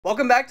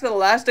Welcome back to the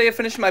last day of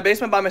finishing my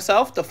basement by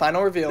myself, the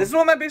final reveal. This is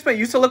what my basement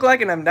used to look like,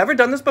 and I've never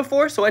done this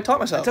before, so I taught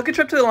myself. I took a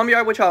trip to the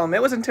lumberyard, which I'll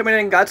admit was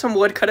intimidating, got some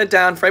wood, cut it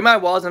down, framed my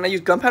walls, and I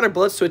used gunpowder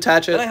bullets to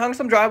attach it. Then I hung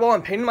some drywall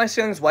and painted my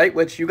ceilings white,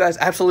 which you guys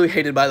absolutely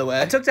hated, by the way.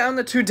 I took down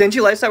the 2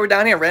 dingy lights that were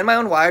down here, ran my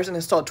own wires, and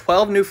installed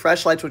 12 new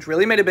fresh lights, which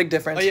really made a big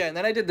difference. Oh yeah, and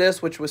then I did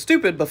this, which was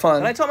stupid, but fun.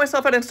 And I taught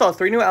myself I'd install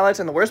 3 new outlets,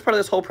 and the worst part of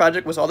this whole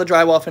project was all the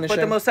drywall finishing.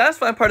 But the most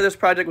satisfying part of this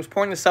project was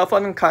pouring the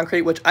self-londing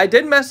concrete, which I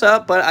did mess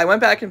up, but I went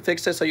back and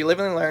fixed it, so you live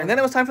and learn. And then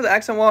it was time for the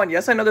accent wall, and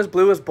yes, I know this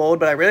blue is bold,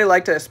 but I really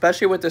liked it,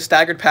 especially with the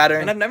staggered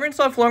pattern. And I've never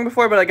installed flooring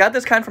before, but I got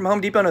this kind from Home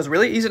Depot, and it was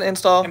really easy to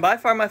install. And by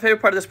far my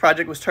favorite part of this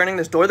project was turning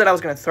this door that I was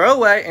going to throw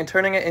away and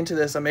turning it into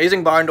this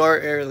amazing barn door,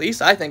 or at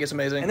least I think it's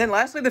amazing. And then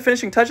lastly, the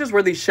finishing touches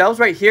were these shelves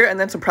right here, and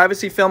then some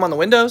privacy film on the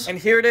windows. And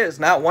here it is.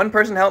 Not one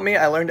person helped me.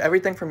 I learned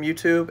everything from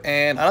YouTube,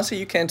 and honestly,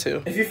 you can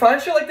too. If you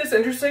find shit like this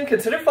interesting,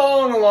 consider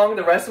following along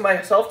the rest of my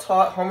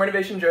self-taught home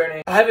renovation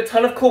journey. I have a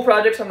ton of cool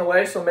projects on the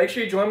way, so make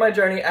sure you join my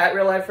journey at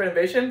Real Life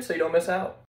Renovation so you don't miss out.